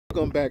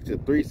Welcome back to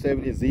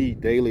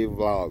 370Z Daily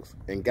Vlogs.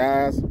 And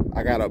guys,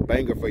 I got a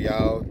banger for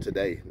y'all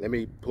today. Let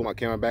me pull my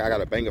camera back. I got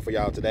a banger for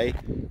y'all today.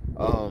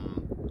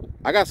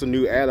 I got some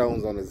new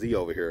add-ons on the Z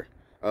over here.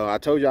 I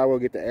told y'all I will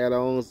get the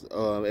add-ons.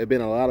 It's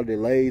been a lot of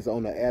delays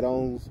on the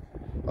add-ons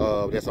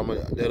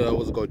that I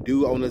was going to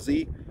do on the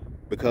Z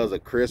because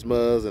of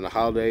Christmas and the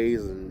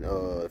holidays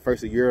and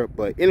first of year.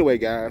 But anyway,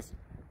 guys,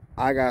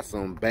 I got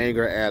some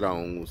banger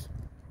add-ons.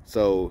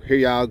 So here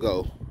y'all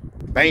go.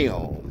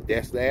 Bam!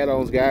 That's the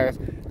add-ons, guys.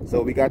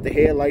 So we got the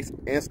headlights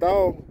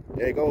installed.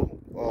 There you go.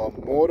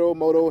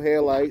 Morimoto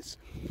headlights.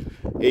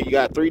 And you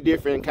got 3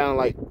 different kind of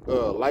like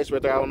lights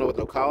right there. I don't know what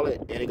they'll call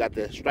it. And you got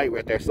the stripe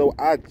right there. So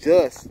I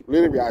just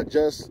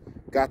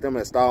got them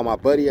installed. My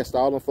buddy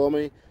installed them for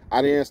me.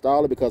 I didn't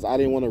install it because I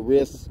didn't want to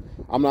risk.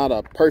 I'm not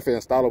a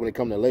perfect installer when it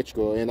comes to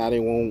electrical, and I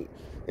didn't want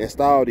to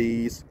install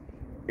these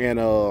and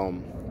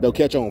they'll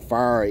catch on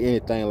fire or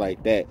anything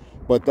like that.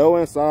 But though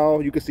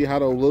installed, you can see how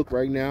they'll look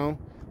right now.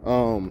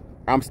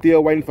 I'm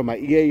still waiting for my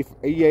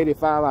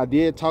E85. I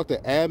did talk to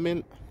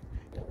admin.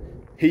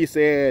 He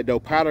said they'll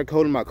powder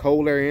coat my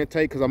cold air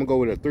intake because I'm gonna go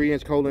with a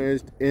 3-inch cold air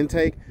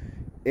intake,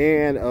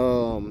 and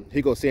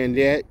he gonna send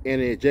that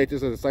and the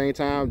injectors at the same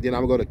time. Then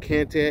I'm gonna go to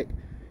Kentech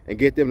and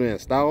get them to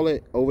install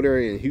it over there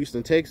in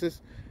Houston,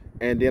 Texas,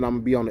 and then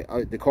I'm gonna be on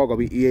the car gonna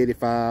be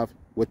E85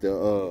 with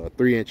the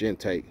 3-inch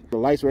intake. The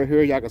lights right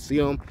here, y'all can see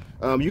them.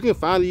 You can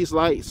find these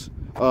lights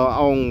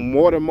on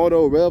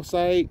morimoto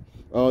website.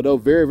 They're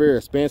very, very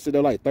expensive.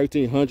 They're like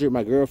 $1,300.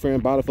 My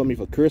girlfriend bought it for me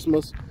for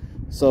Christmas,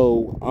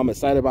 so I'm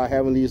excited about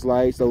having these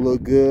lights. They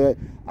look good.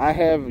 I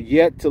have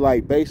yet to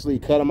like basically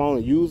cut them on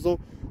and use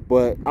them,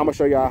 but I'm gonna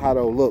show y'all how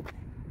they'll look.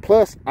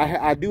 Plus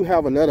I do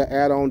have another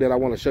add-on that I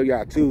want to show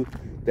y'all too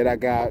that I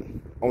got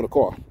on the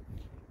car.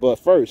 But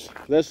first,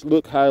 let's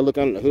look how it look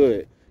under the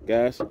hood,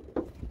 guys.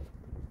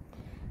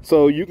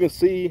 So you can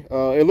see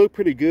it look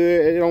pretty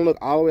good. It don't look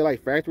all the way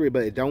like factory,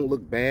 but it don't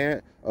look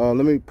bad. Let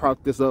me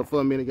prop this up for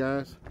a minute,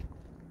 guys.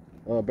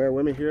 Bear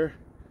with me here.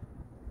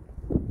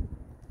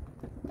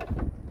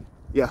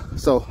 Yeah,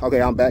 so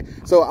okay, I'm back.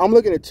 So I'm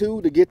looking at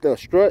to get the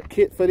strut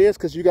kit for this,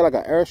 because you got like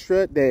an air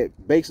strut that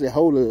basically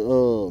hold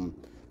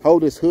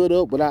this hood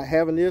up without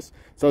having this.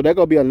 So that's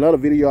gonna be another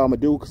video I'm gonna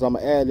do, because I'm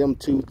gonna add them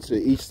two to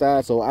each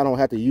side, so I don't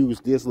have to use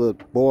this little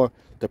bar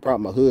to prop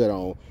my hood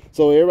on.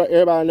 So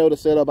everybody know the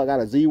setup. I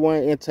got a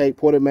Z1 intake,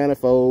 ported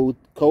manifold,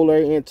 cold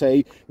air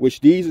intake, which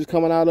these is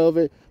coming out of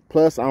it.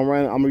 Plus I'm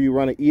gonna be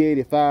running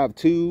E85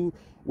 too,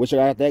 which I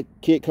got that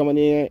kit coming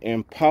in,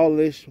 and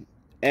polished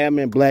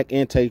admin black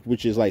intake,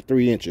 which is like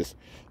 3 inches.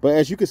 But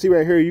as you can see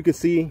right here, you can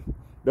see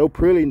they're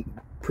pretty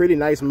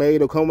nice made.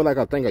 They'll come with like,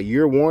 I think, a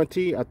year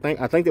warranty. I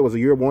think there was a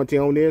year warranty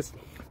on this.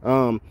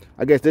 I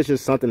guess this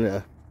is something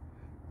to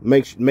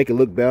make it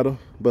look better.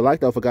 But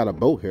like, I forgot a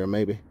bolt here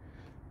maybe.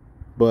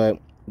 But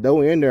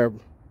though in there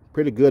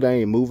pretty good, I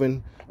ain't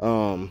moving.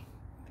 And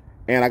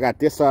I got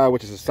this side,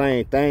 which is the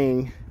same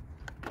thing,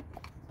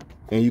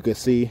 and you can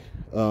see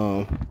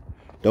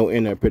though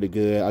in there pretty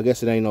good. I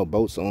guess it ain't no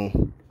bolts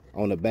on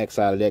the back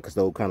side of that, because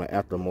they're kind of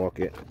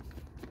aftermarket.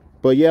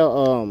 But yeah,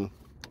 I'm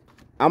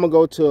gonna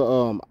go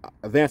to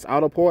Advanced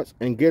Auto Parts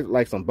and get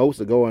like some bolts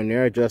to go in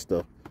there,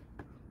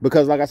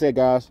 because like I said,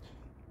 guys,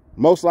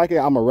 most likely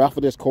I'm gonna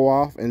raffle this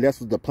car off, and that's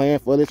the plan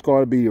for this car,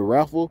 to be a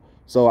raffle.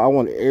 So I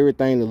want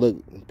everything to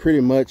look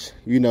pretty much,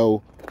 you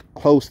know,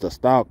 close to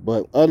stock.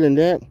 But other than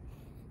that,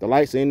 the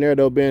lights in there,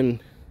 they've been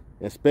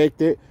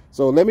inspected.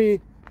 So let me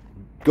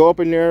go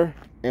up in there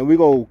and we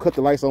go cut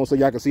the lights on so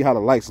y'all can see how the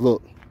lights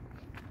look.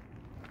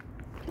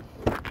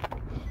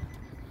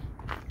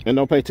 And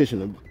don't pay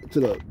attention to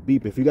the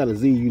beep. If you got a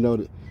Z, you know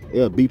that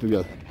it'll beep if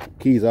your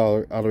keys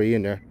are already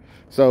in there.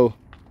 So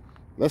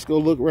let's go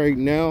look right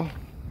now.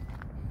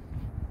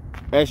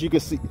 As you can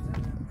see,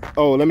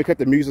 oh, let me cut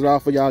the music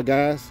off for y'all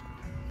guys.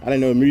 I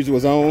didn't know the music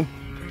was on.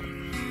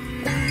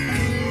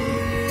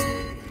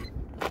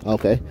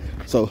 Okay,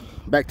 so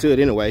back to it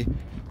anyway.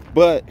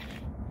 But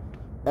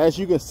as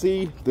you can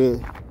see,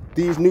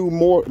 these new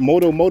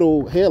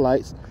morimoto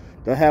headlights,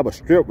 they'll have a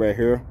strip right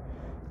here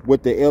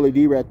with the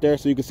LED right there,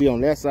 so you can see on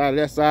that side,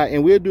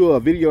 and we'll do a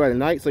video at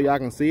night so y'all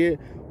can see it.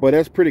 But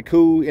that's pretty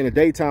cool. In the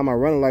daytime, my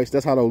running lights,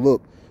 that's how they'll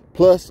look.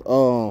 Plus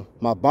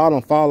my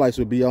bottom fog lights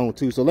will be on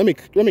too. So let me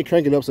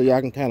crank it up so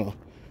y'all can kind of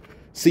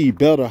see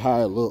better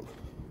how it look.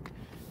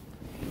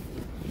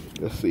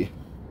 Let's see.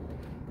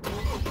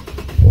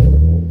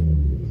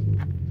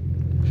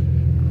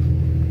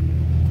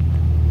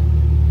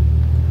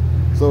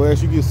 So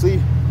as you can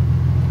see,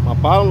 my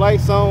bottom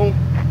lights on.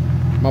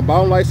 My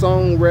bottom lights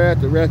on right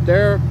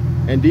there,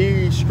 and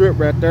these strip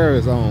right there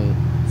is on.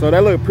 So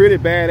that look pretty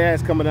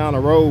badass coming down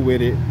the road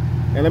with it.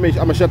 And I'm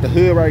gonna shut the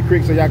hood right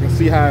quick so y'all can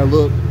see how it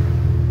look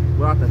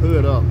without the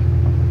hood up.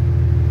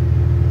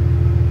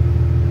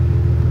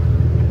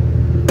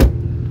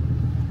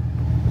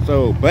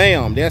 So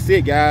bam, that's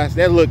it, guys.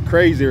 That look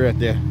crazy right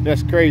there.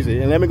 That's crazy.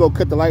 And let me go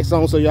cut the lights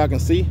on so y'all can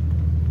see.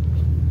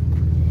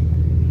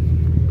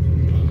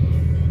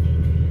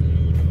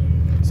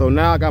 So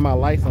now I got my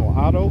lights on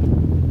auto.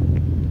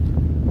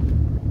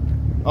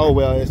 Oh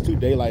well, it's too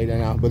daylight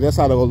now, but that's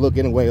how they'll look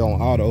anyway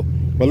on auto.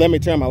 But let me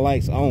turn my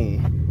lights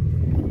on.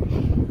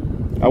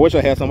 I wish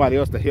I had somebody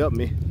else to help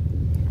me.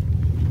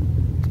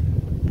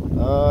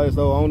 Is it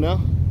on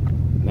now?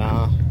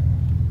 Nah.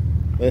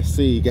 Let's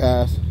see,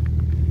 guys.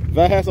 If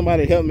I had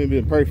somebody to help me, it'd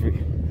been perfect.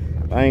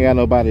 I ain't got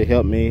nobody to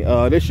help me.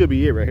 This should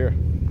be it right here.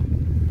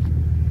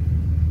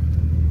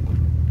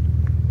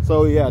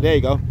 So yeah, there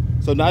you go.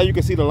 So now you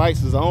can see the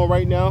lights is on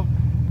right now,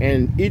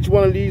 and each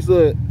one of these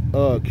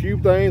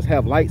cube things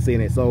have lights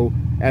in it. So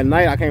at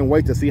night, I can't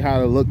wait to see how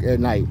they look at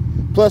night.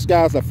 Plus,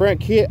 guys, the front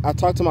kit, I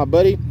talked to my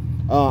buddy.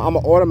 I'm gonna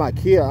order my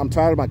kit. I'm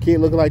tired of my kit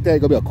looking like that.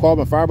 It's gonna be a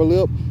carbon fiber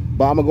lip,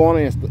 but I'm gonna go on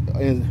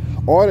and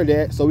order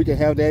that so we can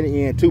have that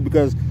in too.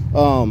 Because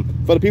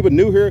for the people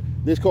new here,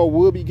 this car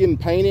will be getting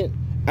painted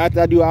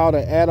after I do all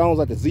the add-ons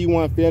like the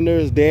Z1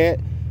 fenders, that,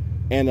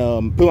 and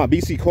put my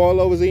BC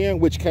coilovers in,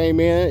 which came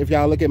in. If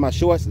y'all look at my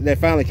shorts, that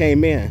finally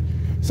came in.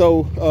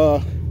 So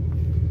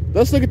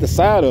let's look at the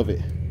side of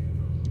it.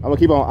 I'm gonna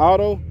keep on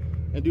auto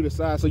and do the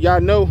side. So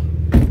y'all know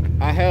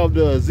I have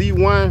the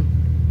Z1,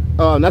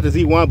 not the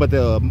Z1, but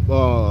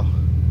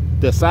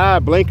the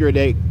side blinker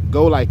that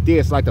go like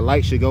this, like the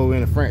light should go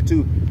in the front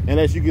too. And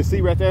as you can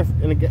see right there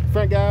in the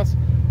front, guys,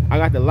 I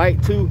got the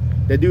light too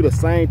that do the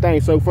same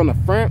thing. So from the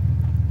front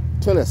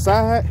to the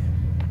side,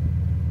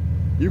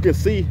 you can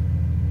see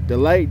the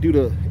light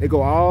it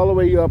go all the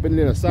way up, and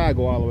then the side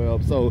go all the way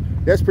up. So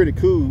that's pretty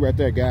cool right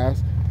there,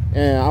 guys.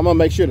 And I'm gonna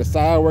make sure the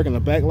side work and the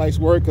back lights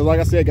work, because like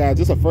I said, guys,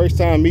 this is the first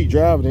time me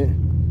driving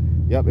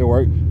it. Yep, it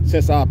worked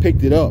since I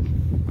picked it up.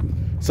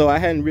 So I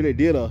hadn't really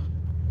did a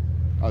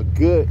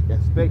good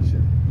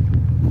inspection.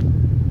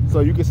 So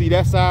you can see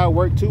that side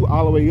work too,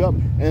 all the way up.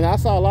 And I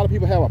saw a lot of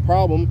people have a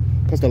problem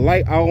because the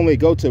light I only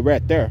go to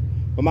right there,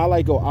 but my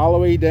light go all the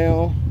way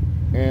down,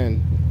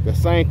 and the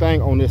same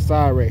thing on this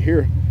side right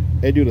here.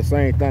 They do the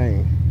same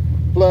thing.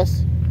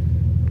 Plus,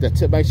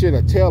 make sure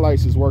the tail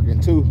lights is working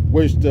too,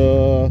 which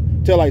the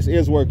tail lights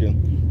is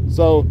working.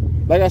 So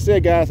like I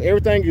said, guys,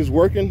 everything is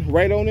working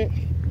right on it.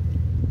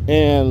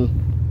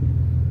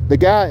 And the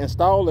guy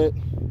installed it.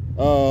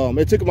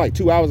 It took him like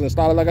 2 hours to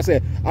install it. Like I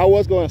said, I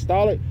was going to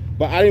install it,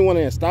 but I didn't want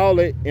to install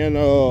it and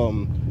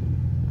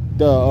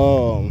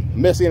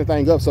mess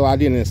anything up, so I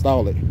didn't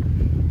install it.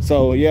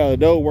 So yeah,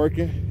 they're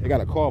working. They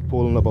got a car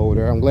pulling up over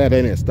there. I'm glad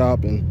they didn't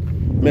stop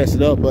and mess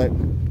it up. But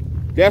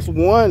that's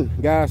one,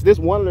 guys. This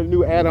one of the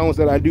new add-ons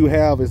that I do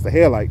have is the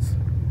headlights.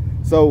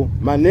 So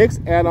my next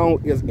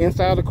add-on is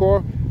inside the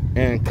car,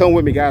 and come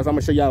with me, guys. I'm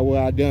gonna show y'all what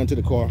I done to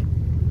the car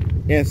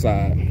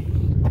inside.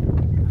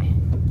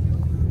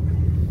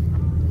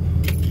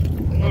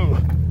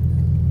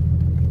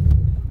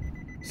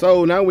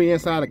 So now we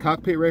inside the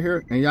cockpit right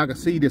here, and y'all can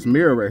see this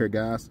mirror right here,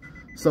 guys.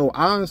 So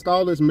I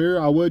installed this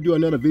mirror. I will do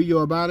another video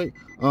about it.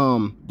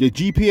 The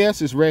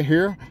GPS is right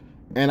here,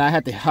 and I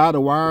had to hide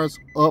the wires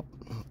up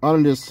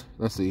under this,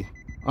 let's see,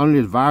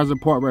 under this visor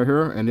part right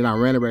here, and then I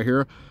ran it right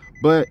here.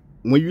 But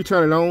when you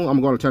turn it on,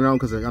 I'm going to turn it on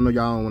because I know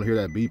y'all don't want to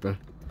hear that beeping.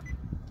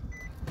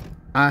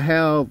 I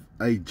have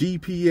a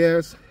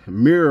GPS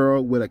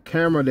mirror with a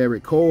camera that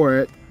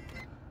record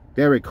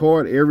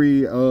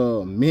every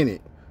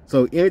minute.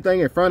 So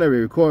anything in front of it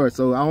records.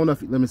 So I don't know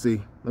if, let me see,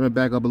 let me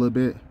back up a little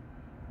bit.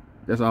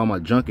 That's all my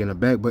junk in the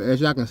back. But as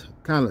y'all can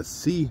kind of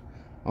see,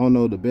 I don't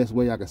know the best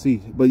way y'all can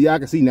see, but y'all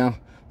can see now.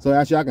 So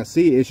as y'all can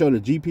see, it showed the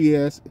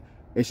GPS,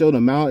 it showed the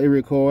amount it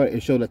record,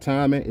 it showed the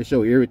timing, it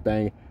showed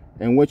everything.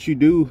 And what you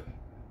do,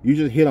 you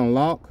just hit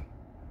unlock,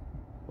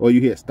 or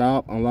you hit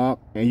stop, unlock,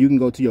 and you can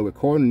go to your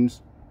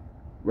recordings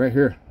right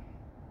here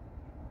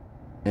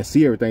and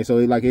see everything. So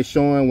like it's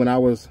showing when I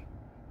was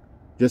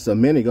just a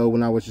minute ago,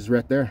 when I was just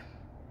right there.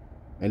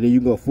 And then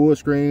you can go full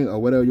screen or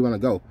whatever you want to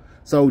go.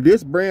 So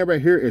this brand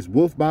right here is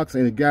Wolfbox,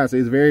 and guys,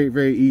 it's very,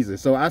 very easy.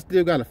 So I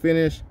still got to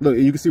finish. Look,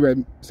 you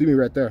can see me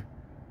right there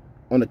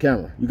on the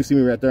camera. You can see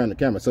me right there on the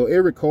camera. So it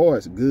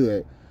records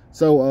good.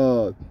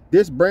 So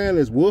this brand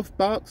is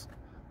Wolfbox.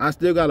 I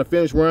still got to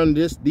finish running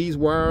these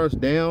wires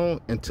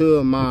down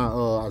into my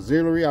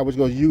auxiliary. I was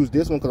going to use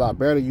this one because I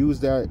barely use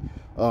that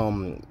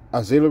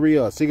auxiliary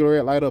or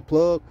cigarette lighter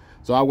plug.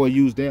 So I will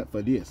use that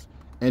for this.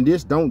 And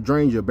this don't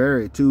drain your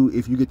battery too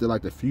if you get to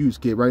like the fuse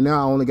kit. Right now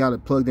I only got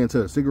it plugged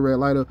into a cigarette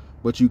lighter,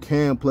 but you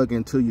can plug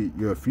into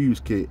your fuse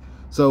kit.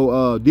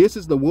 So this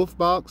is the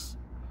Wolfbox.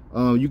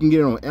 You can get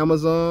it on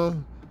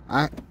Amazon.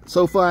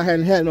 So far I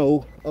hadn't had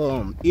no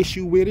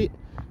issue with it,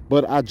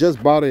 but I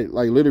just bought it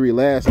like literally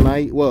last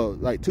night. Well,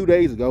 like 2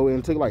 days ago, and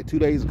it took like 2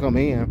 days to come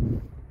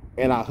in,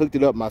 and I hooked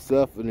it up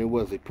myself, and it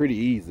was pretty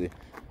easy.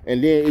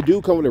 And then it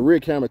do come with a rear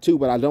camera too,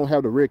 but I don't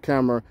have the rear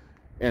camera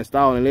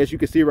installed. And as you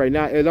can see right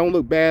now, it don't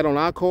look bad on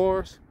our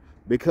cars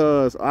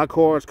because our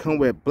cars come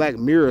with black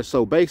mirrors.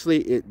 So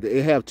basically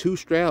it have two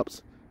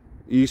straps,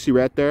 you see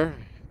right there.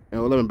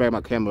 And let me back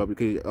my camera up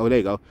because, oh, there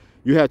you go.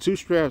 You have two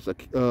straps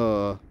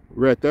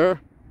right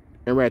there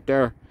and right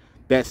there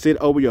that sit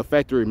over your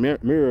factory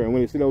mirror. And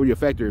when it sit over your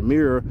factory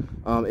mirror,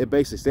 it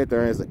basically sit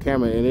there as a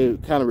camera, and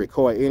it kind of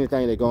record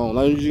anything that go on. As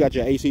long as you got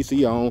your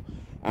ACC on,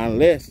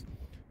 unless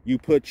you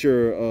put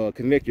your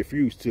connect your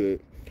fuse to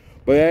it.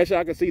 But as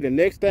y'all can see, the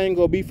next thing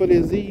gonna be for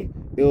this Z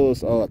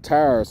is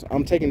tires.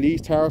 I'm taking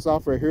these tires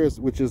off right here,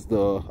 which is the,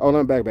 oh,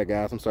 let me back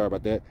guys, I'm sorry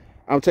about that.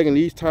 I'm taking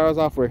these tires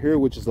off right here,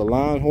 which is the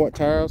Lionheart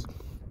tires,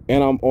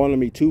 and I'm ordering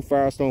me 2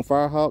 Firestone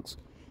Firehawks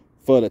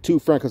for the 2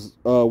 front, because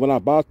when I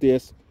bought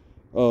this,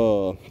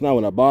 not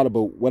when I bought it,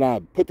 but when I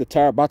bought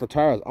the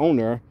tires on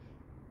there,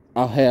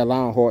 I had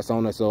Lionhearts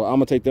on it. So I'm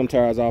gonna take them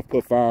tires off,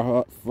 put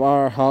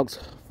Firehawks,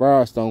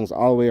 Firestones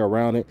all the way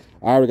around it.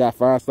 I already got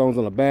Firestones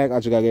on the back, I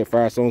just gotta get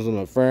Firestones on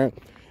the front,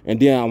 and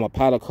then I'm gonna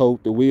powder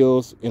coat the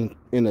wheels in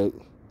the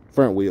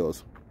front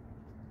wheels.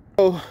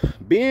 So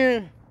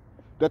being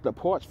that the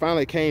parts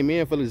finally came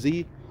in for the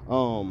Z,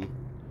 I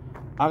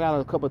got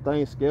a couple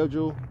things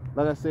scheduled.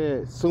 Like I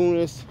said, as soon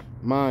as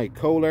my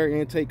cold air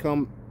intake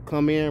come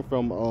in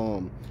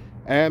from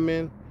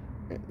admin,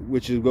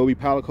 which is gonna be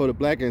powder coated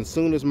black, and as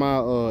soon as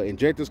my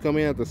injectors come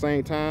in at the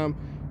same time,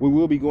 we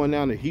will be going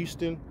down to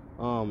Houston.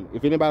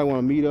 If anybody want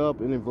to meet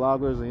up, any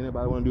vloggers or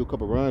anybody want to do a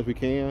couple runs, we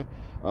can.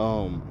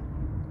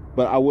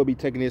 But I will be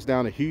taking this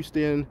down to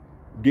Houston,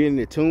 getting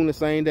it tuned the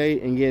same day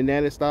and getting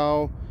that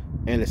installed.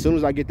 And as soon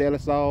as I get that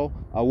installed,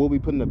 I will be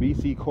putting the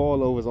BC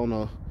coilovers on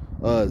the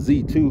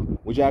Z2,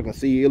 which y'all can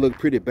see it look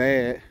pretty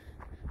bad.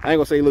 I ain't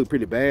gonna say it look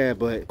pretty bad,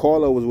 but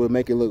coilovers would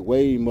make it look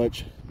way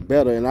much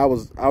better. And I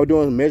was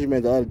doing a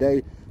measurement the other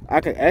day.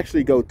 I can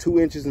actually go 2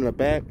 inches in the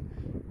back,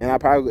 and I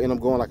probably end up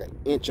going like 1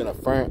 inch in the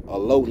front or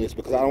lowness,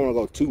 because I don't want to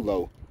go too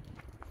low.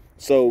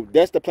 So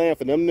that's the plan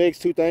for them next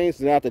 2 things.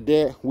 And after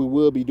that, we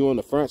will be doing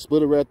the front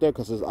splitter right there,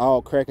 because it's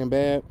all cracking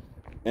bad,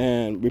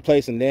 and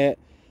replacing that.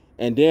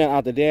 And then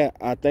after that,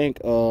 I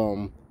think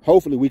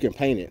hopefully we can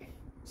paint it.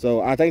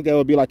 So I think that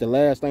would be like the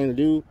last thing to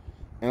do,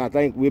 and I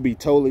think we'll be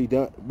totally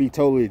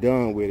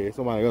done with it.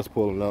 Somebody else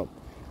pulling up,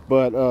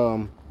 but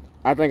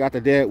I think after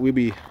that we'll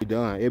be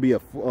done. It'll be a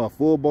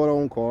full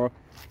board-on car,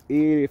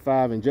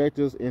 85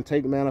 injectors,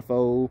 intake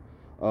manifold,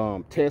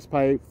 test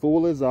pipe,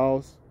 full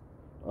exhaust,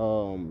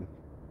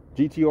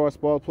 GTR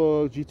spark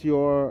plugs,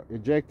 GTR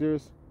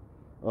injectors,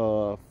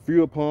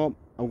 fuel pump.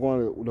 I'm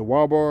going to the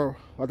Walbar,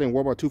 I think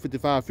Walbar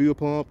 255 fuel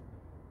pump.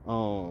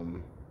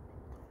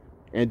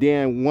 And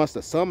then once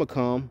the summer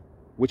come,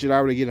 which is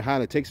already getting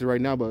hot in Texas right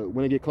now, but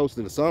when it get close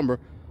to the summer,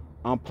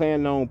 I'm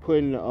planning on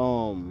putting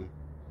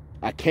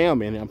a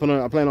cam in it. I'm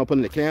planning on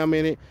putting the cam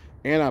in it,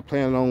 and I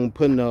plan on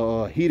putting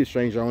a heat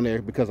exchanger on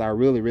there, because I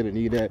really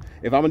need that.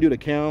 If I'm gonna do the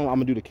cam,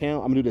 I'm gonna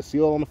do the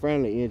seal on the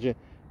front of the engine,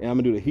 and I'm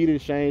gonna do the heat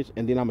exchange,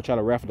 and then I'm gonna try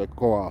to raffle the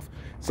car off.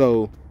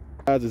 So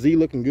guys, the Z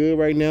looking good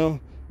right now.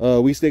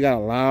 We still got a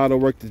lot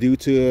of work to do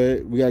to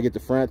it. We gotta get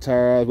the front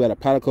tires, we gotta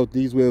powder coat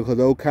these wheels, because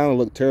those kind of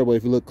look terrible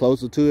if you look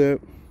closer to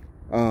it,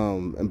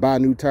 and buy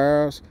new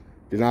tires.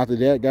 Then after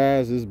that,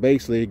 guys, it's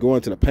basically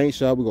going to the paint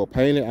shop. We're gonna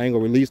paint it. I ain't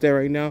gonna release that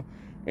right now,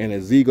 and the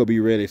Z gonna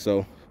be ready.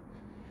 So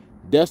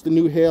that's the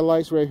new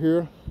headlights right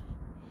here.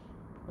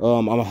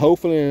 I'm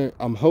hoping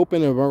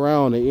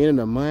around the end of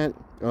the month,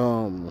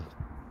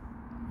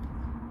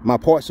 my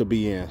parts will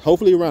be in.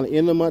 Hopefully around the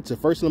end of the month to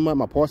first of the month,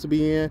 my parts will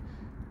be in.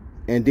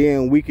 And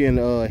then we can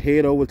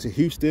head over to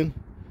Houston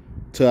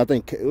to, I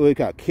think, we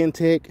got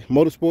Kentech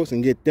Motorsports,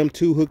 and get them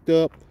 2 hooked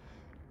up.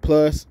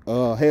 Plus,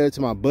 head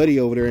to my buddy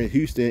over there in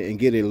Houston and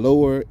get it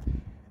lowered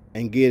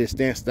and get it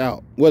stanced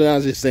out. Well, I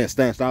was just saying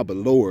stanced out, but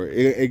lower.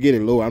 Get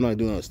it lower. I'm not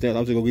doing a stance.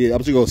 I'm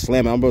just gonna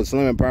slam it. I'm gonna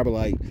slam it probably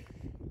like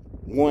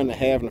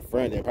 1.5 in the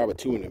front, and probably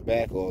 2 in the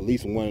back, or at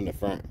least 1 in the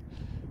front.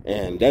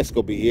 And that's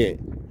gonna be it.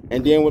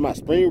 And then with my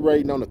spring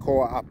rating on the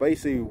car, I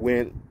basically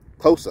went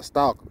close to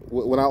stock.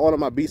 When I ordered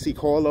my BC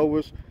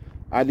coilovers,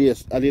 I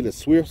did a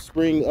Swift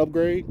spring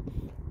upgrade,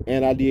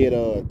 and I did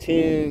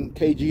 10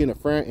 kg in the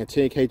front and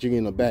 10 kg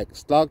in the back.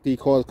 Stock, these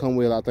cars come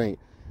with, I think,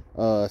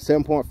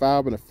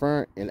 7.5 in the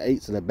front and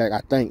 8s in the back.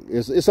 I think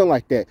it's something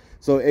like that.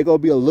 So it gonna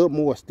be a little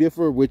more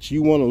stiffer, which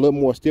you want a little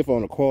more stiffer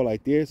on a car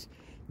like this,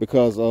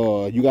 because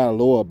you got a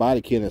lower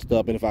body kit and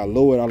stuff. And if I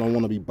lower it, I don't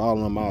want to be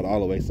balling them out all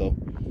the way. So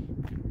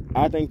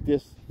I think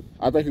it's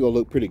gonna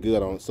look pretty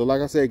good on it. So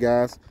like I said,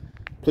 guys,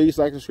 please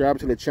like and subscribe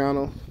to the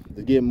channel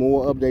to get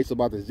more updates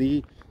about the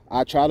Z.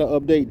 I try to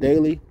update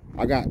daily.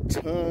 I got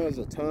tons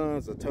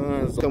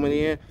coming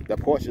in. The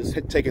parts is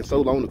taking so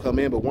long to come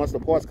in, but once the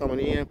parts coming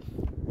in,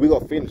 we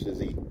gonna finish the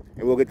Z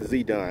and we'll get the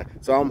Z done.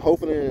 So I'm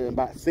hoping in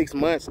about 6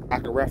 months I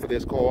can raffle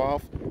this car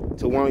off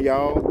to one of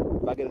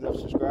y'all if I get enough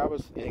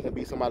subscribers, and it can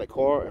be somebody's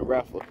car and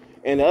raffle.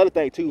 And the other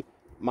thing too,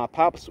 my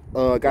pops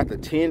got the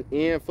tint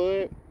in for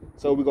it,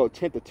 so we gonna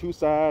tint the 2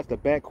 sides, the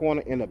back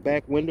corner and the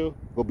back window.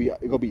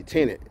 It gonna be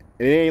tinted.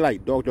 And it ain't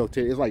like dark tint,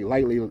 it's like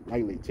lightly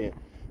tint.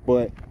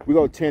 But we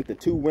gonna tint the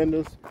 2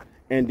 windows,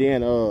 and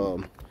then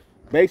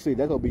basically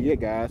that's gonna be it,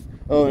 guys.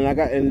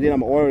 And then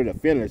I'm ordering the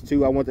fenders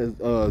too. I want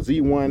the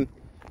Z1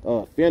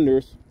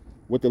 fenders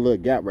with the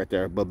little gap right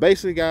there. But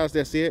basically, guys,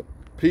 that's it.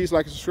 Please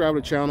like and subscribe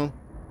to the channel.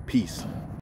 Peace.